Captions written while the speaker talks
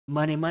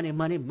Money, money,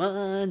 money,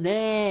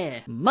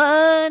 money,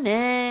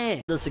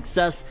 money. The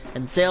success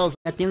and sales,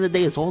 at the end of the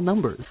day, is all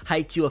numbers.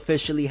 Haikyuu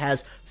officially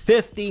has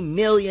 50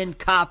 million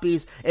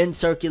copies in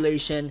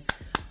circulation.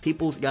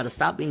 People's gotta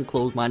stop being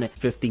closed-minded.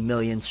 50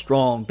 million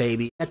strong,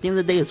 baby. At the end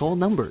of the day, it's all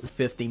numbers.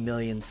 50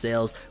 million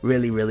sales.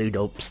 Really, really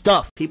dope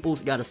stuff.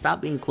 People's gotta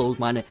stop being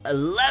closed-minded.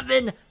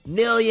 11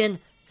 million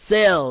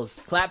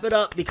sales. Clap it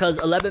up, because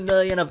 11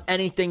 million of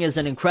anything is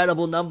an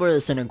incredible number.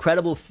 It's an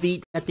incredible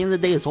feat. At the end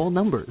of the day, it's all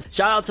numbers.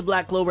 Shout out to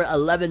Black Clover.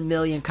 11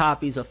 million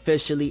copies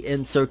officially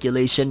in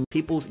circulation.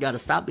 People's gotta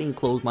stop being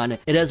closed-minded.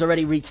 It has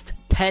already reached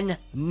 10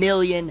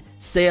 million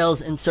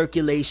sales in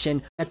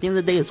circulation. At the end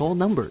of the day, it's all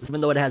numbers. Even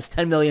though it has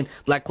 10 million,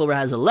 Black Clover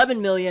has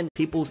 11 million.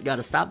 People's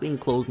gotta stop being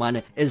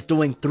closed-minded. It's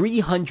doing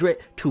 300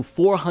 to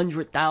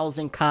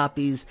 400,000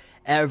 copies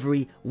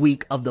every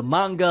week of the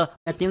manga.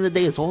 At the end of the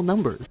day, it's all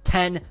numbers.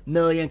 10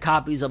 million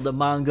copies of the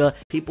manga.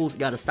 People's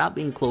gotta stop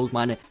being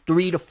closed-minded.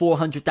 300 to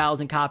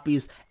 400,000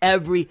 copies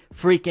every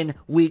freaking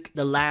week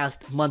the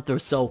last month or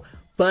so.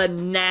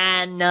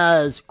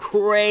 Bananas.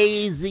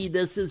 Crazy.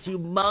 This is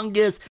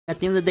humongous.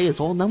 At the end of the day, it's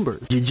all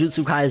numbers.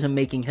 Jujutsu Kaisen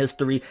making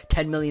history.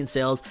 10 million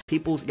sales.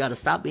 People's gotta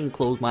stop being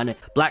closed-minded.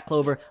 Black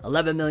Clover,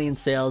 11 million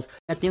sales.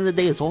 At the end of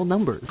the day, it's all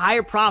numbers.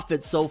 Higher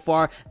profits so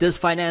far this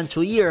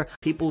financial year.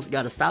 People's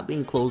gotta stop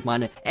being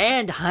closed-minded.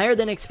 And higher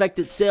than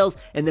expected sales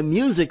in the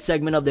music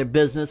segment of their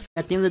business.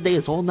 At the end of the day,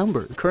 it's all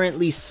numbers.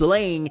 Currently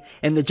slaying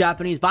in the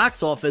Japanese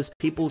box office.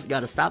 People's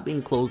gotta stop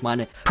being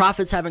closed-minded.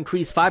 Profits have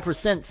increased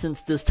 5%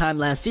 since this time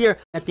last year.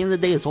 At the end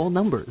of the day, it's all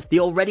numbers. The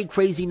already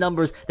crazy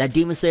numbers that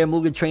Demon Slayer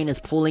Mugen Train is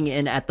pulling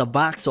in at the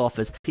box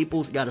office.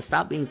 People's gotta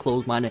stop being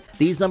closed-minded.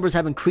 These numbers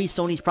have increased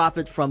Sony's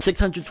profits from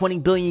 620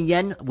 billion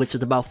yen, which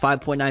is about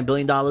 $5.9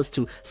 billion,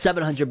 to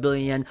 700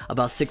 billion yen,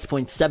 about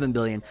 $6.7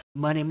 billion.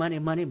 Money, money,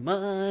 money,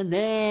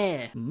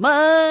 money,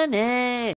 money.